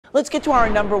Let's get to our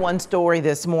number one story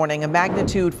this morning. A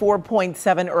magnitude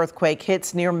 4.7 earthquake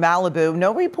hits near Malibu.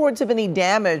 No reports of any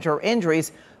damage or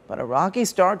injuries, but a rocky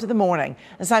start to the morning.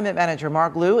 Assignment manager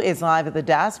Mark Liu is live at the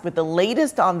desk with the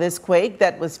latest on this quake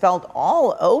that was felt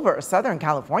all over Southern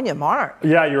California. Mark.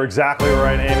 Yeah, you're exactly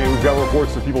right, Amy. We've got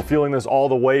reports of people feeling this all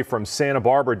the way from Santa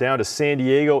Barbara down to San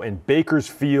Diego and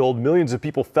Bakersfield. Millions of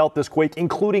people felt this quake,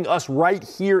 including us right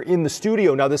here in the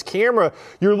studio. Now, this camera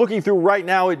you're looking through right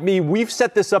now at me, we've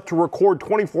set this up to record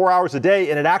 24 hours a day,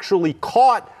 and it actually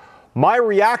caught my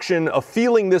reaction of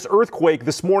feeling this earthquake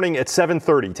this morning at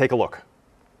 7:30. Take a look.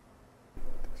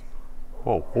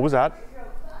 Whoa, what was that?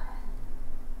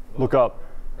 Look up.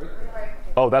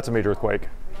 Oh, that's a major earthquake.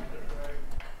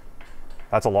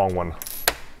 That's a long one.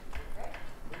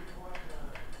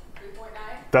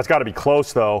 That's got to be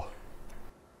close, though.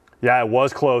 Yeah, it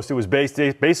was close. It was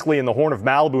basically in the Horn of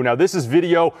Malibu. Now, this is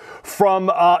video from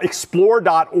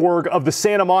explore.org of the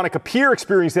Santa Monica Pier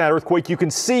experiencing that earthquake. You can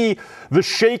see the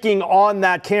shaking on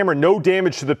that camera. No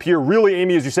damage to the pier. Really,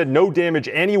 Amy, as you said, no damage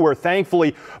anywhere,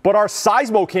 thankfully. But our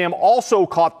Seismocam also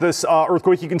caught this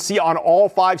earthquake. You can see on all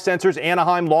 5 sensors,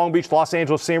 Anaheim, Long Beach, Los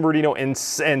Angeles, San Bernardino, and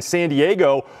San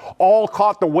Diego, all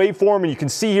caught the waveform. And you can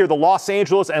see here the Los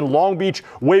Angeles and Long Beach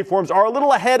waveforms are a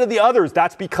little ahead of the others.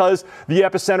 That's because the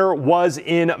epicenter was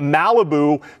in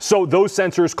Malibu, so those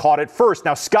sensors caught it first.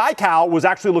 Now, KCAL was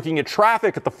actually looking at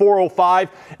traffic at the 405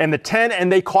 and the 10,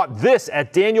 and they caught this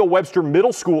at Daniel Webster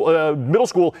Middle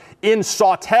School in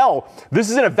Sawtell. This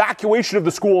is an evacuation of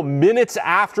the school minutes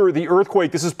after the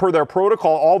earthquake. This is per their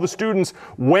protocol. All the students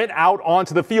went out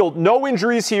onto the field. No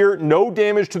injuries here, no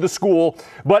damage to the school,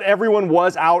 but everyone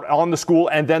was out on the school,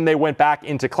 and then they went back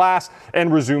into class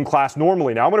and resumed class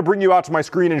normally. Now, I'm going to bring you out to my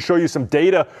screen and show you some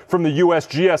data from the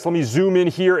USGS. Let me zoom in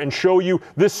here and show you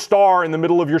this star in the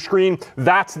middle of your screen.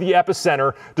 That's the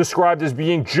epicenter, described as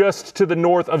being just to the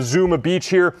north of Zuma Beach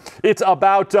here. It's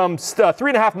about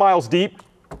 3.5 miles deep,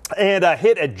 and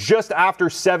hit at just after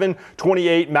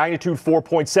 7:28, magnitude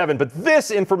 4.7. But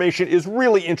this information is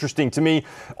really interesting to me.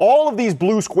 All of these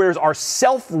blue squares are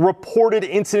self-reported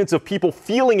incidents of people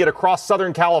feeling it across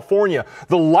Southern California.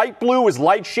 The light blue is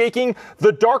light shaking.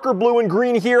 The darker blue and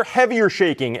green here, heavier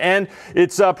shaking. And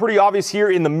it's pretty obvious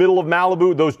here in the middle of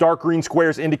Malibu. Those dark green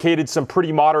squares indicated some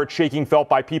pretty moderate shaking felt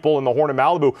by people in the Horn of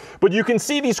Malibu. But you can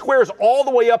see these squares all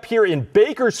the way up here in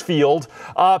Bakersfield.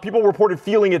 People reported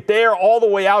feeling it there, all the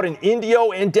way out in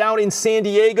Indio and down in San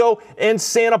Diego and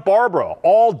Santa Barbara,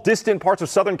 all distant parts of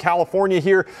Southern California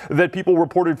here that people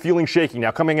reported feeling shaking.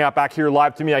 Now, coming out back here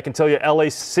live to me, I can tell you LA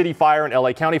City Fire and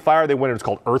LA County Fire, they went into what's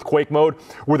called earthquake mode,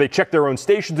 where they checked their own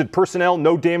stations and personnel,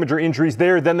 no damage or injuries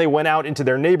there. Then they went out into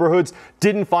their neighborhoods,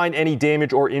 didn't find any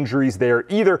damage or injuries there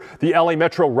either. The LA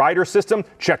Metro Rider system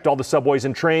checked all the subways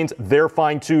and trains. They're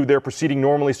fine too. They're proceeding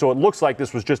normally. So it looks like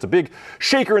this was just a big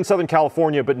shaker in Southern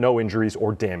California, but no injuries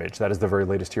or damage. That is the very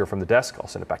latest here from the desk. I'll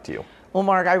send it back to you. Well,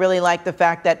 Mark, I really like the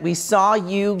fact that we saw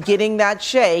you getting that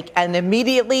shake and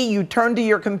immediately you turned to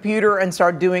your computer and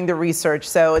start doing the research.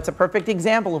 So it's a perfect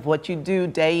example of what you do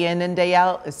day in and day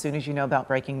out as soon as you know about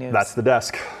breaking news. That's the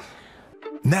desk.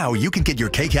 Now you can get your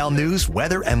KCAL news,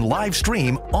 weather, and live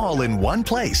stream all in one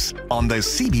place on the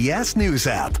CBS News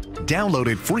app. Download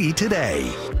it free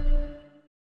today.